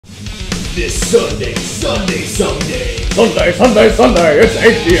This Sunday, Sunday, It's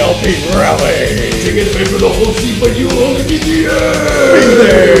HDLP Rally! Ticket to pay for the whole seat, but you will only get the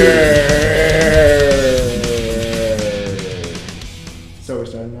end! So we're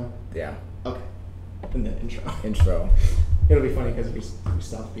starting now? Yeah. Okay. And then intro. Intro. It'll be funny because we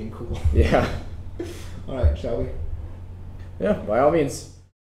stopped being cool. Yeah. Alright, shall we? Yeah, by all means.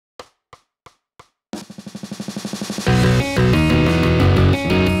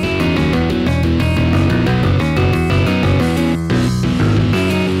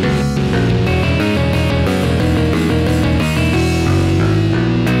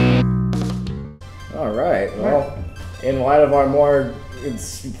 Alright, well, in light of our more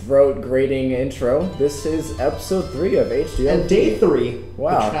throat-grating intro, this is episode 3 of HDLP. And day 3,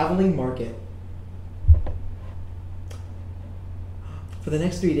 wow. The traveling market. For the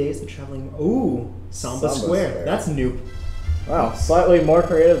next 3 days, the traveling... Ooh, Samba Square. That's new. Wow, slightly more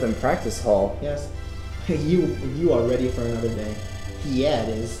creative than Practice Hall. Yes. You are ready for another day. Yeah, it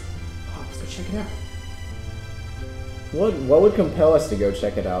is. Oh, let's go check it out. What would compel us to go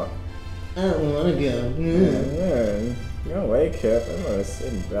check it out? I don't want to go. No way, Kip. I'm gonna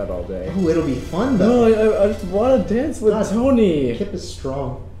sit in bed all day. Oh, it'll be fun though. No, I just want to dance with Tony. Kip is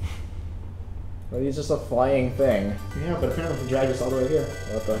strong. Well, he's just a flying thing. Yeah, but apparently he dragged us all the way here.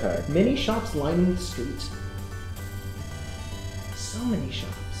 What the heck? Many shops lining the street. So many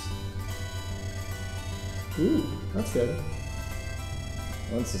shops. Ooh, that's good.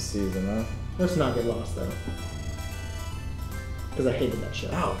 Once a season, huh? Let's not get lost though. Because I hated that show.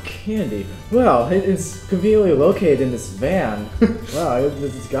 Oh, candy. Wow, it's conveniently located in this van. Wow,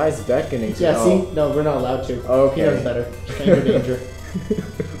 this guy's beckoning to... Yeah, see? No, we're not allowed to. Okay. He knows better. Stranger danger.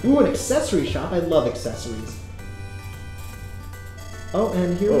 Ooh, an accessory shop. I love accessories. Oh,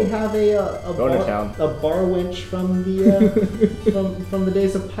 and here we have a bar winch from the from the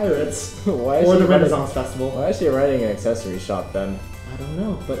days of pirates. Or the Renaissance Festival. Why is she running an accessory shop then? I don't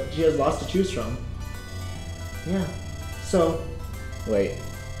know, but she has lots to choose from. Yeah. So... Wait,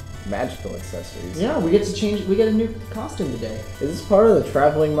 magical accessories. Yeah, we get to change. We get a new costume today. Is this part of the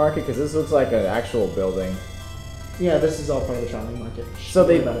traveling market? Because this looks like an actual building. Yeah, this is all part of the traveling market. So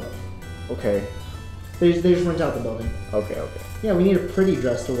they... Okay. They just rent out the building. Okay. Yeah, we need a pretty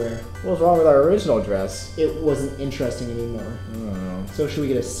dress to wear. What's wrong with our original dress? It wasn't interesting anymore. I don't know. So should we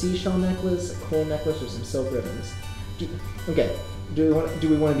get a seashell necklace, a coal necklace, or some silk ribbons? Okay. Do we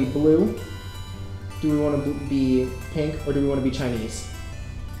want to be blue? Do we want to be pink, or do we want to be Chinese?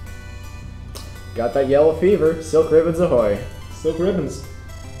 Got that yellow fever. Silk ribbons ahoy. Silk ribbons.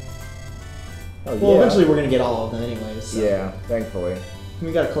 Oh, Well, yeah. eventually we're going to get all of them anyways. So. Yeah, thankfully.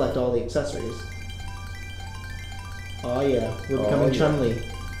 We got to collect all the accessories. Oh yeah, we're becoming Chun-Li.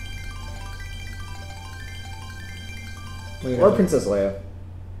 Or Princess Leia.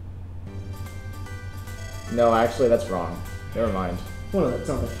 No, actually, that's wrong. Never mind. One of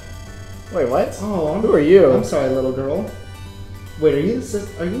something. Wait, what? Oh, who are you? I'm sorry, little girl. Wait, are you a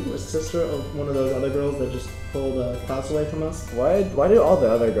sister of one of those other girls that just pulled class away from us? Why do all the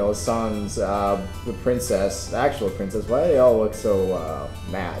other girls, sans the princess, the actual princess, why do they all look so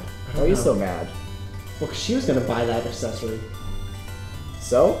mad? Why are you so mad? Well, because she was gonna buy that accessory.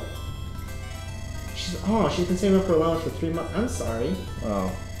 So? She's been saving up for allowance for 3 months. I'm sorry.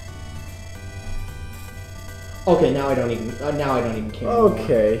 Oh. Okay, now I don't even care.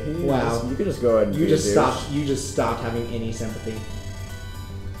 Okay. Wow. You could just go ahead and You just stopped having any sympathy.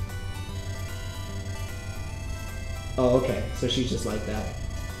 Oh, okay. So she's just like that.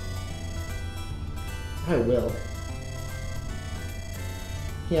 I will.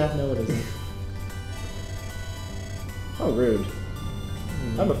 Yeah, no it isn't. How rude.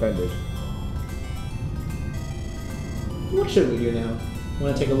 I'm offended. What should we do now?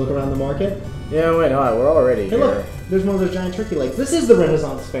 Want to take a look around the market? Yeah, wait, no, we're already here. Hey, look! There's one of those giant turkey legs. This is the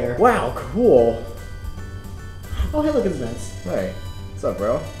Renaissance Fair. Wow, cool. Oh, hey, look, it's Vince. Hey, what's up,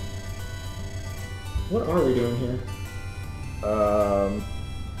 bro? What are we doing here?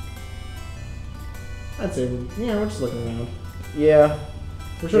 I'd say, yeah, we're just looking around. Yeah.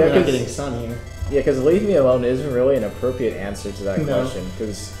 We're sure we're not getting sun here. Yeah, because leave me alone isn't really an appropriate answer to that question.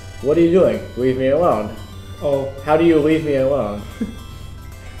 Because what are you doing? Leave me alone. Oh. How do you leave me alone?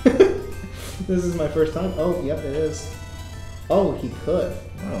 This is my first time. Oh, yep, it is. Oh, he could.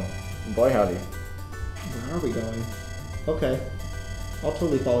 Oh, boy howdy. Where are we going? Okay. I'll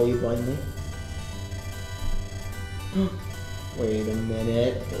totally follow you blindly. Wait a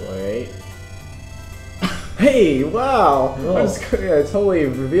minute. Wait. Hey, wow! Oh. I'm just going to totally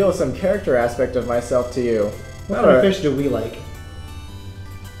reveal some character aspect of myself to you. What kind of fish do we like?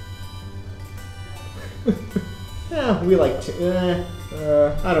 Yeah, we like to.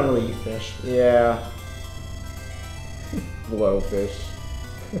 I don't really eat fish. Yeah. Blowfish.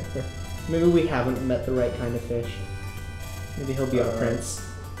 Maybe we haven't met the right kind of fish. Maybe he'll be a prince.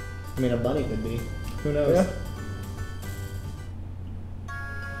 I mean, a bunny could be. Who knows? Yeah.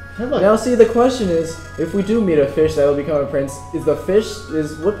 Hey, look. Now, see, the question is, if we do meet a fish that will become a prince,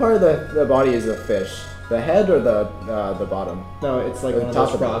 what part of the body is the fish? The head or the bottom? No, it's like Or one of top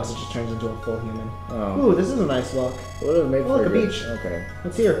those of it. frogs that just turns into a full human. Oh. Ooh, this is a nice walk. Would have made Oh, look, for a good- beach. Okay.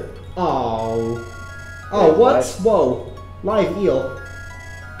 Let's hear. Oh. Oh, Wait, what? what? Whoa. Live eel.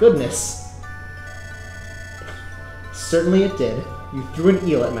 Goodness. Certainly it did. You threw an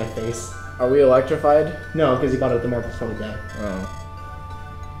eel at my face. Are we electrified? No, because you bought it at the market. It's probably dead. Oh.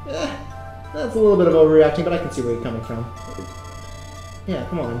 That's a little bit of overreacting, but I can see where you're coming from. Yeah,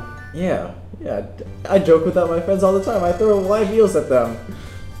 come on. Yeah. Yeah. I joke with that with my friends all the time. I throw live eels at them.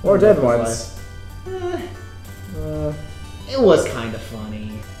 Or dead ones. It was kind of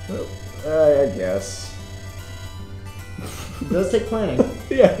funny. I guess. It does take planning.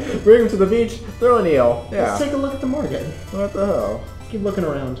 Yeah. Bring him to the beach. Throw an eel. Yeah. Let's take a look at the market. What the hell? Keep looking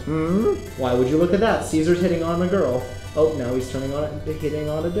around. Hmm? Why would you look at that? Caesar's hitting on a girl. Oh, now he's hitting on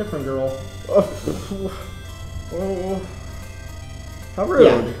a different girl. Oh. How rude.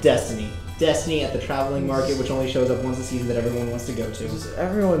 Yeah, Destiny. Destiny at the traveling market, which only shows up once a season that everyone wants to go to.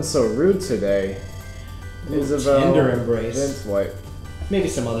 Everyone's so rude today. Ooh, Isabel. tender embrace. Vince White. Maybe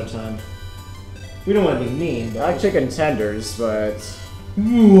some other time. We don't want to be mean, I but... like chicken tenders, but...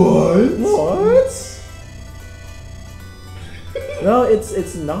 What? What? No,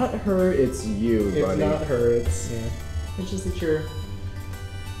 it's not her, it's you, It's buddy. not her, it's... Yeah. It's just that you're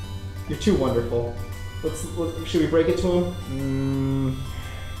too wonderful. Should we break it to him?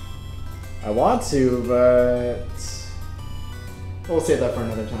 I want to, but... We'll save that for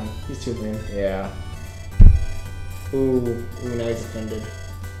another time. He's too green. Yeah. Ooh, now he's offended.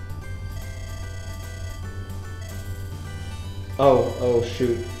 Oh,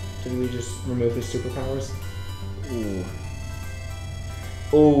 shoot. Did we just remove his superpowers? Ooh.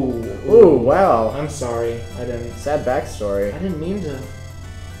 Ooh, wow. I'm sorry. I didn't Sad mean to.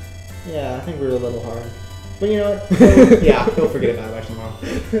 Yeah, I think we were a little hard. But you know what? Yeah, he'll forget about it by tomorrow.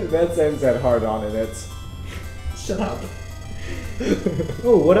 That sentence had hard on in it. Shut up.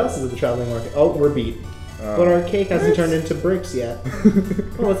 Oh, what else is at the traveling market? Oh, we're beat. But our cake hasn't turned into bricks yet.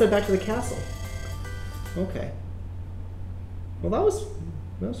 Oh, let's head back to the castle. Okay. Well, that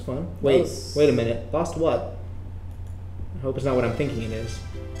was fun. Wait a minute. Lost what? I hope it's not what I'm thinking it is.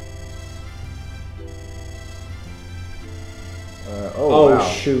 Wow.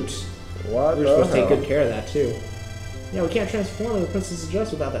 Shoot. What We were the supposed to take hell? good care of that too. Yeah, we can't transform in the princess's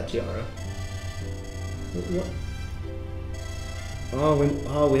dress without that tiara. What?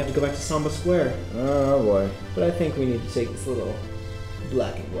 Oh, we have to go back to Samba Square. Oh boy. But I think we need to take this little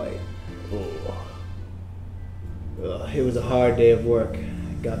black and white. It was a hard day of work.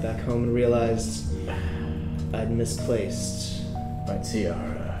 I got back home and realized I'd misplaced. My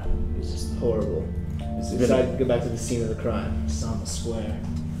tiara. It was just horrible. It's Decided to go back to the scene of the crime, Samba Square.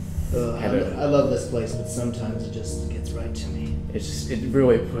 I love this place, but sometimes it just gets right to me. it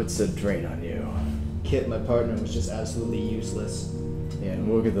really puts a drain on you. Kit, my partner, was just absolutely useless. Yeah,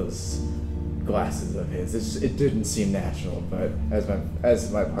 look at those glasses of his. It didn't seem natural, but as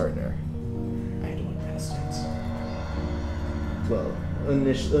my partner, I had to look past it. Well,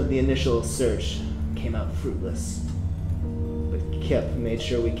 the initial search came out fruitless. But Kip made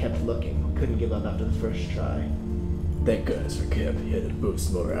sure we kept looking. We couldn't give up after the first try. Thank goodness for Kip. He had to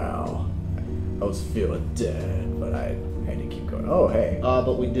boost morale. I was feeling dead, but I had to keep going. Oh, hey.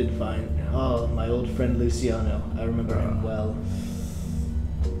 But we did find my old friend Luciano. I remember him well.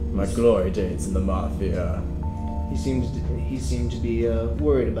 My glory days in the mafia. He seemed to be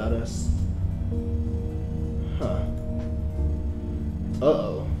worried about us. Huh.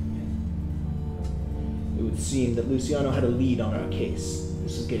 Uh-oh. It would seem that Luciano had a lead on our case.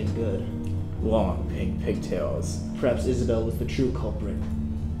 This is getting good. Long pink pigtails. Perhaps Isabel was the true culprit.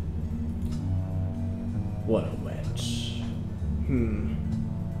 What a wench.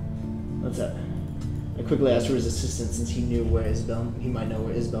 What's that? I quickly asked for his assistance since he might know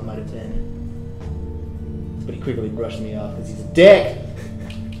where Isabel might have been. But he quickly brushed me off because he's a dick!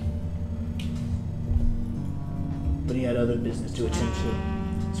 But he had other business to attend to,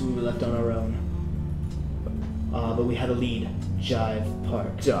 so we were left on our own. But we had a lead. Jive Park.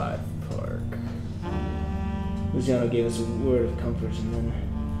 Luciano gave us a word of comfort and then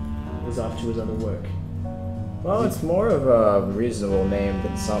was off to his other work. Well, it's more of a reasonable name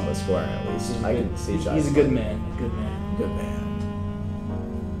than Samba Square, at least. I can see Jive. He's a good man. A good man. Good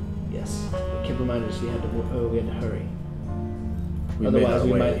man. Yes. But Kip reminded us we had to hurry. We made our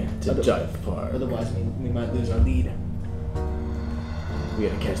way to Jive Park. Otherwise, we might lose our lead. We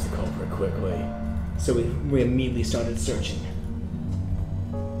had to catch the culprit quickly. So we immediately started searching.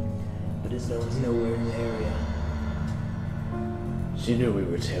 But Isabel was nowhere in the area. She knew we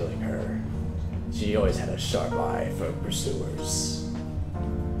were tailing her. She always had a sharp eye for pursuers.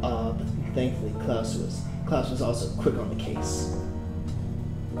 But thankfully Klaus was also quick on the case.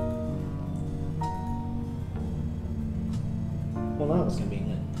 Well, that was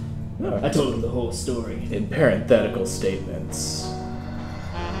convenient. I told him the whole story. In parenthetical statements.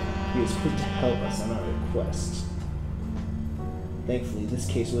 He was quick to help us on our request. Thankfully, this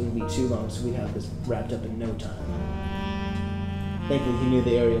case wouldn't be too long, so we'd have this wrapped up in no time. Thankfully, he knew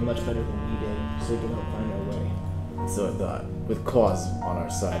the area much better than we did, so he could help find our way. So I thought, with Claus on our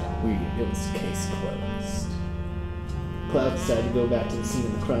side, it was case closed. Cloud decided to go back to the scene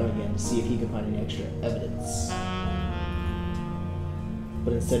of the crime again to see if he could find any extra evidence.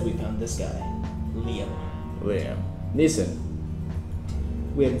 But instead, we found this guy, Liam. Neeson.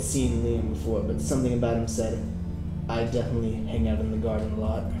 We hadn't seen Liam before, but something about him said, I definitely hang out in the garden a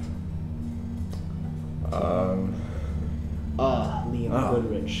lot. Liam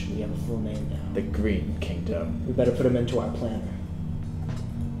Goodrich. We have a full name now. The Green Kingdom. We better put him into our planner.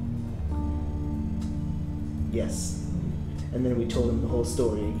 Yes. And then we told him the whole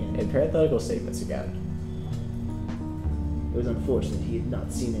story again. In parenthetical statements again. It was unfortunate he had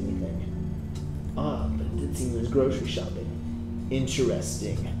not seen anything. But it did seem he was grocery shopping.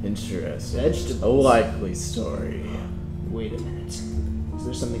 Interesting. Vegetables. A likely story. Wait a minute. Is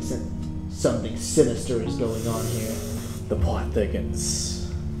there something sinister is going on here? The plot thickens.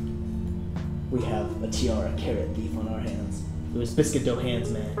 We have a Tiara carrot thief on our hands. It was Biscuit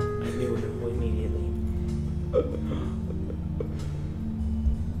Dohan's man. I knew it immediately.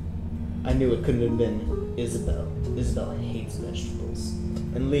 I knew it couldn't have been Isabel. Isabel hates vegetables.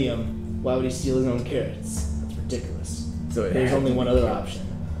 And Liam, why would he steal his own carrots? That's ridiculous. So there's only one other option.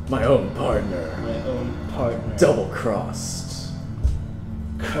 My own partner. Double-crossed.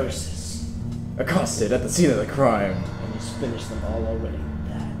 Curses. Accosted at the scene of the crime. And he's finished them all already.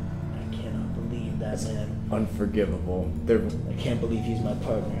 I cannot believe that man. Unforgivable. I can't believe he's my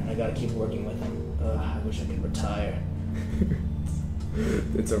partner. I gotta keep working with him. I wish I could retire.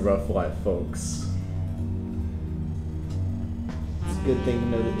 It's a rough life, folks. It's a good thing to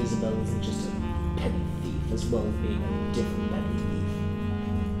know that Isabel isn't just a petty thief, as well as being a different petty thief.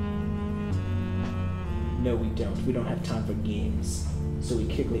 No, we don't. We don't have time for games. So we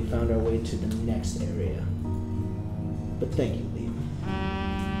quickly found our way to the next area. But thank you, Liam.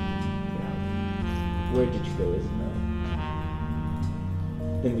 Where did you go, Isabel?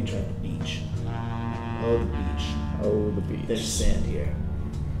 Then we tried the beach. Oh, the beach. Oh, the beach. There's sand here.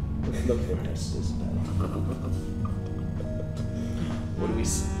 Let's look for us, Isabel. What do we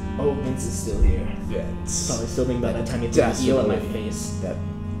see? Oh, Vince is still here. Vince. Probably still thinking about that time you threw the eel at my face. That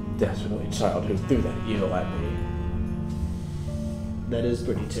desperately child who threw that eel at me. That is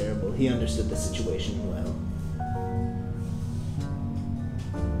pretty terrible. He understood the situation well.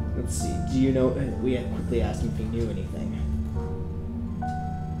 Let's see. Do you know? We had quickly asked him if he knew anything.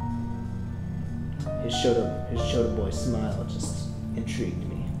 His Shota boy smile just intrigued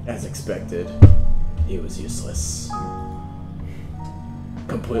me. As expected, he was useless.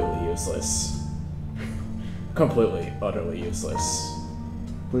 Completely useless. Completely, utterly useless.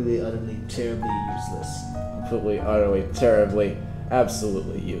 Completely, utterly, terribly useless. Completely, utterly, terribly,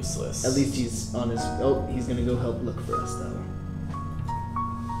 absolutely useless. At least he's on his... Oh, he's gonna go help look for us, though.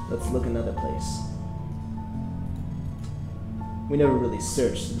 Let's look another place. We never really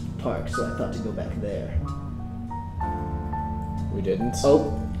searched the park, so I thought to go back there. We didn't?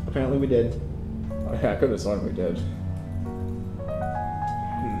 Oh, apparently we did. Oh, yeah, I could have sworn we did.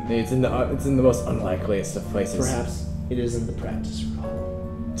 It's in the most unlikeliest of places. Perhaps it is in the practice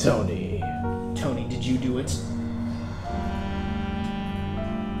room. Tony, did you do it?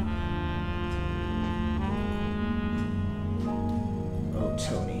 Oh,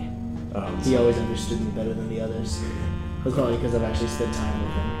 Tony. Oh, he always understood me better than the others. It's probably because I've actually spent time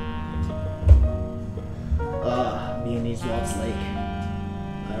with him. Viennese Waltz Lake.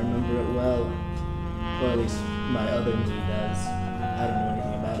 I remember it well. Or at least my other me does. I don't know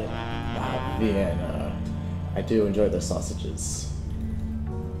anything about it. Vienna. I do enjoy their sausages.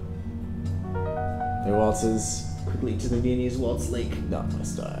 Their waltzes. Quickly to the Viennese Waltz Lake. Not my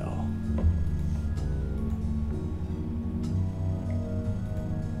style.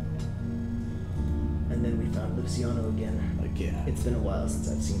 And then we found Luciano again. Again. It's been a while since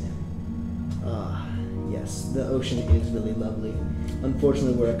I've seen him. Yes, the ocean is really lovely.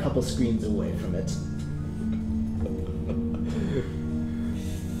 Unfortunately, we're a couple screens away from it.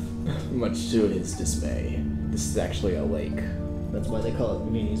 Much to his dismay, this is actually a lake. That's why they call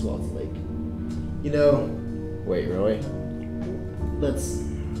it Meanie's Waltz Lake. You know, Wait, really?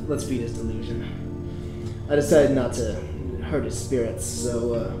 let's feed his delusion. I decided not to hurt his spirits,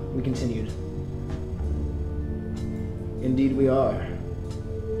 so we continued. Indeed we are.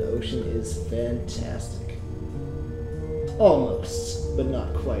 The ocean is fantastic. Almost, but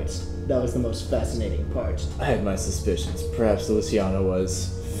not quite. That was the most fascinating part. I had my suspicions. Perhaps Luciano was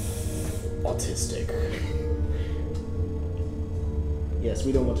autistic. Yes,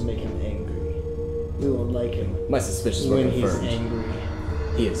 we don't want to make him angry. We won't like him My suspicions were when he's confirmed. angry.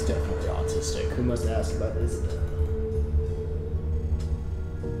 He is definitely autistic. We must ask about Isabel.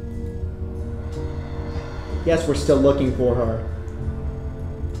 Yes, we're still looking for her.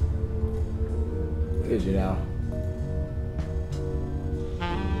 Did you now?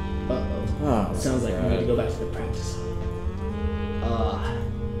 Uh-oh. Oh, Sounds like we need to go back to the practice hall.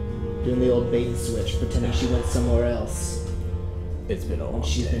 Doing the old bait and switch, pretending she went somewhere else. It's been a long And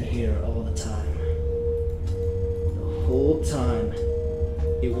she's been day. here all the time. The whole time,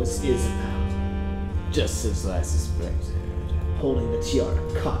 it was Isabel, Just as I suspected. holding the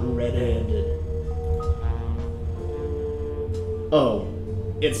tiara, caught red-handed. Oh,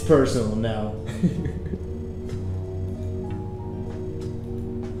 it's personal now.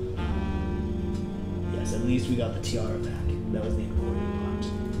 Yes, at least we got the tiara back. That was the important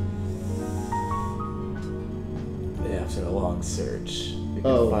part. After a long search, we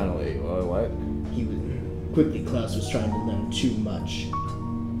Oh. could finally. What? He was quickly. Klaus was trying to learn too much.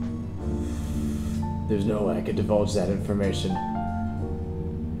 There's no way I could divulge that information.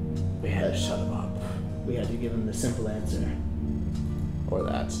 We had to shut him up. We had to give him the simple answer. Or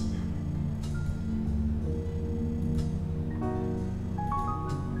that.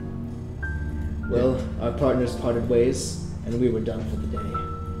 Well, our partners parted ways, and we were done for the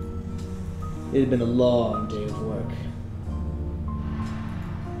day. It had been a long day of work.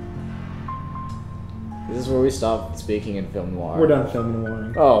 This is where we stop speaking in film noir. We're done filming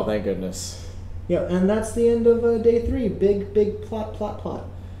Warning. Oh, thank goodness. Yeah, and that's the end of day 3. Big plot.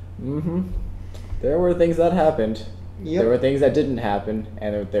 Mm-hmm. There were things that happened. Yep. There were things that didn't happen,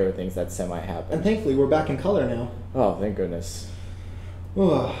 and there were things that semi-happened. And thankfully, we're back in color now. Oh, thank goodness.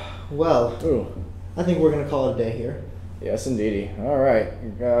 Oh, well, Ooh. I think we're going to call it a day here. Yes, indeedy. All right.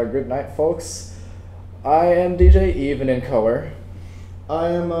 Good night, folks. I am DJ Even in color. I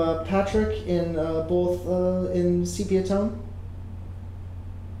am Patrick in both in sepia tone.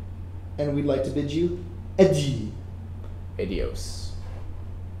 And we'd like to bid you adieu. Adios.